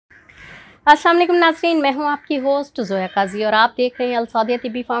अस्सलाम वालेकुम नाज़रीन, मैं हूं आपकी होस्ट ज़ोया काजी और आप देख रहे हैं सऊदिया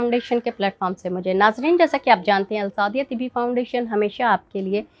तिब्बी फाउंडेशन के प्लेटफॉर्म से मुझे। नाज़रीन, जैसा कि आप जानते हैं सऊदिया तिब्बी फाउंडेशन हमेशा आपके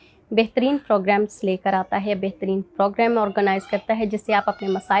लिए बेहतरीन प्रोग्राम्स लेकर आता है, बेहतरीन प्रोग्राम ऑर्गेनाइज़ करता है जिससे आप अपने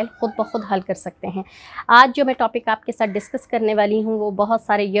मसाइल ख़ुद ब खुद हल कर सकते हैं। आज जो मैं टॉपिक आपके साथ डिस्कस करने वाली हूँ वो बहुत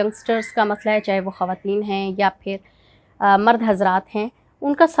सारे यंगस्टर्स का मसला है, चाहे वो ख़वातीन हैं या फिर मर्द हजरात हैं।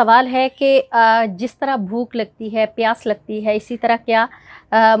 उनका सवाल है कि जिस तरह भूख लगती है, प्यास लगती है, इसी तरह क्या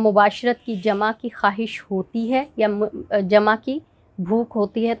मुबाशरत की जमा की ख्वाहिश होती है या जमा की भूख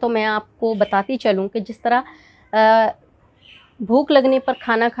होती है। तो मैं आपको बताती चलूँ कि जिस तरह भूख लगने पर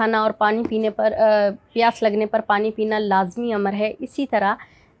खाना खाना और पानी पीने पर प्यास लगने पर पानी पीना लाजमी अमर है, इसी तरह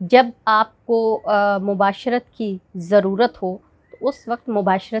जब आपको मुबाशरत की ज़रूरत हो तो उस वक्त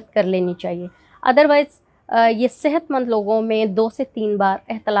मुबाशरत कर लेनी चाहिए। अदरवाइज़ ये सेहतमंद लोगों में 2 से 3 बार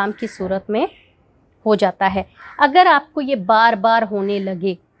एहतलाम की सूरत में हो जाता है। अगर आपको ये बार बार होने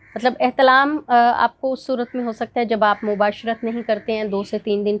लगे, मतलब एहतलाम आपको उस सूरत में हो सकता है जब आप मुबाशरत नहीं करते हैं, 2 से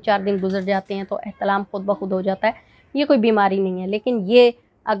 3 दिन 4 दिन गुजर जाते हैं तो एहतलाम खुद ब खुद हो जाता है। ये कोई बीमारी नहीं है, लेकिन ये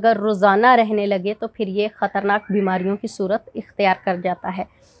अगर रोज़ाना रहने लगे तो फिर ये ख़तरनाक बीमारियों की सूरत इख्तियार कर जाता है,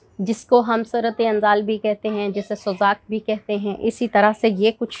 जिसको हम सरत अंजाल भी कहते हैं, जिसे सोजाक भी कहते हैं। इसी तरह से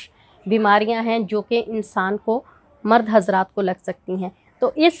ये कुछ बीमारियां हैं जो कि इंसान को, मर्द हजरात को लग सकती हैं।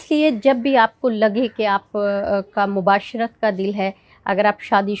 तो इसलिए जब भी आपको लगे कि आप का मुबाशरत का दिल है, अगर आप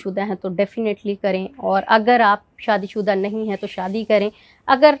शादीशुदा हैं तो डेफ़िनेटली करें, और अगर आप शादीशुदा नहीं हैं तो शादी करें।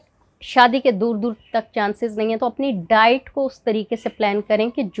 अगर शादी के दूर दूर तक चांसेस नहीं है तो अपनी डाइट को उस तरीके से प्लान करें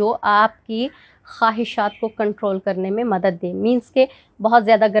कि जो आपकी ख्वाहिशात को कंट्रोल करने में मदद दे। मींस के बहुत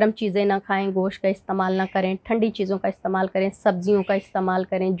ज़्यादा गर्म चीज़ें ना खाएं, गोश्त का इस्तेमाल ना करें, ठंडी चीज़ों का इस्तेमाल करें, सब्जियों का इस्तेमाल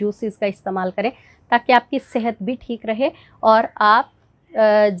करें, जूसेस का इस्तेमाल करें, ताकि आपकी सेहत भी ठीक रहे और आप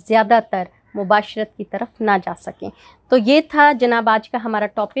ज़्यादातर मुबाशरत की तरफ ना जा सकें। तो ये था जनाब आज का हमारा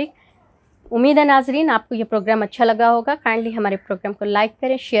टॉपिक। उम्मीद है नाजरीन आपको ये प्रोग्राम अच्छा लगा होगा। काइंडली हमारे प्रोग्राम को लाइक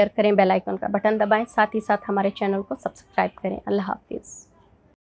करें, शेयर करें, बेल आइकन का बटन दबाएं, साथ ही साथ हमारे चैनल को सब्सक्राइब करें। अल्लाह हाफिज़।